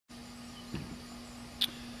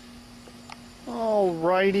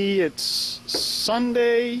Alrighty, it's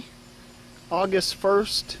Sunday, August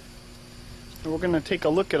 1st, and we're going to take a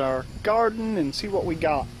look at our garden and see what we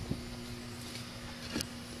got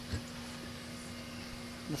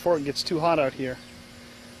before it gets too hot out here.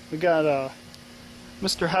 We got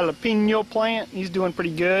Mr. Jalapeno plant. He's doing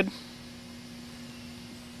pretty good.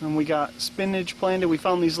 And we got spinach planted. We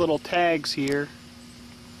found these little tags here,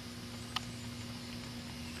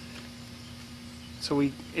 so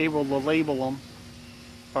we able to label them,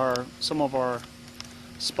 or some of our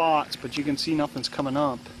spots, but you can see nothing's coming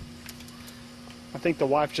up. I think the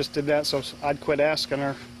wife just did that, so I'd quit asking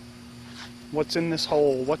her, what's in this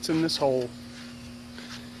hole, what's in this hole.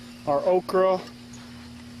 Our okra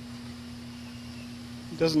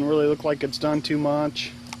doesn't really look like it's done too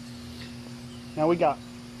much. Now we got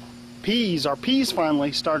peas. Our peas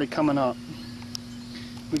finally started coming up.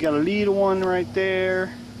 We got a little one right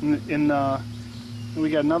there, and we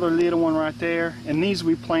got another little one right there, and these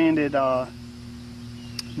we planted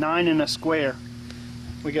 9 in a square.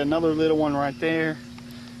 We got another little one right there,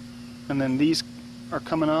 and then these are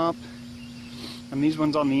coming up, and these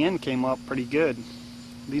ones on the end came up pretty good.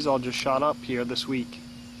 These all just shot up here this week.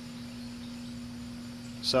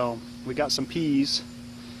 So we got some peas,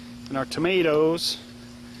 and our tomatoes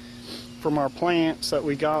from our plants that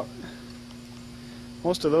we got,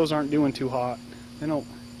 most of those aren't doing too hot. They don't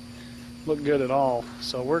look good at all,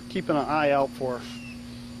 so we're keeping an eye out for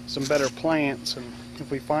some better plants, and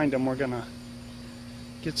if we find them, we're gonna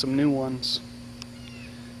get some new ones.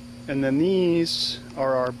 And then these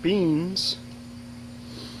are our beans,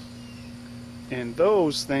 and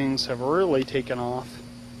those things have really taken off.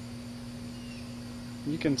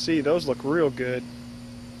 You can see those look real good.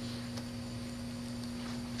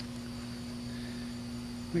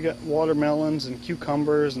 We got watermelons and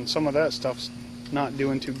cucumbers, and some of that stuff's not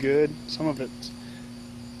doing too good. Some of it's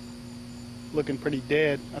looking pretty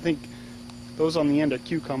dead. I think those on the end are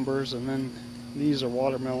cucumbers, and then these are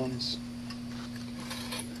watermelons.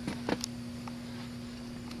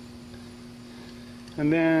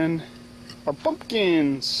 And then our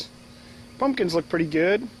pumpkins. Pumpkins look pretty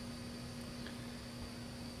good.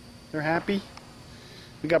 They're happy.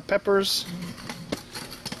 We got peppers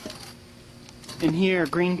in here,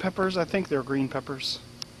 green peppers. I think they're green peppers.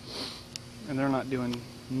 And they're not doing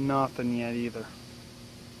nothing yet either.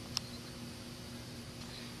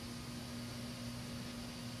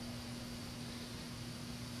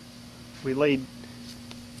 We laid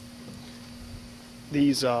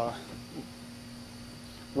these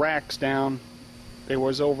racks down. They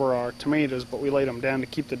was over our tomatoes, but we laid them down to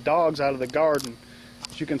keep the dogs out of the garden.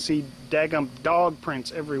 As you can see, daggum dog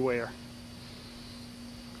prints everywhere.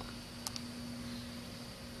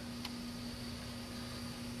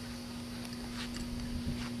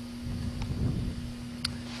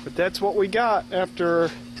 But that's what we got after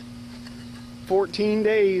 14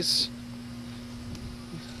 days.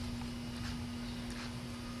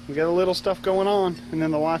 We got a little stuff going on, and then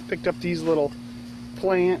the wife picked up these little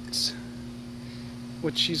plants,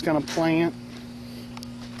 which she's gonna plant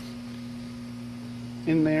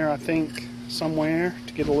in there, I think, somewhere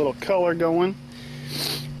to get a little color going.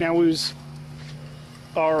 Now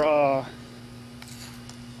our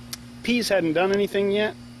peas hadn't done anything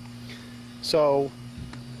yet, so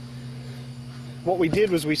what we did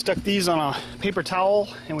was we stuck these on a paper towel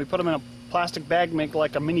and we put them in a plastic bag, make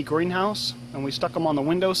like a mini greenhouse, and we stuck them on the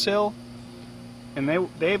windowsill, and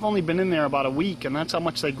they've only been in there about a week, and that's how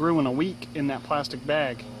much they grew in a week in that plastic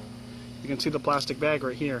bag. You can see the plastic bag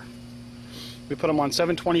right here. We put them on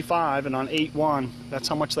 725 and on 8-1, that's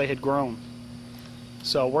how much they had grown.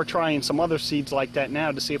 So we're trying some other seeds like that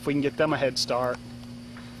now to see if we can get them a head start,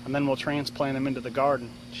 and then we'll transplant them into the garden.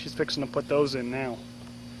 She's fixing to put those in now.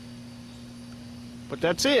 But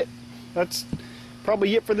that's it. That's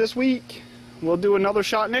probably it for this week. We'll do another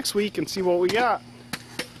shot next week and see what we got.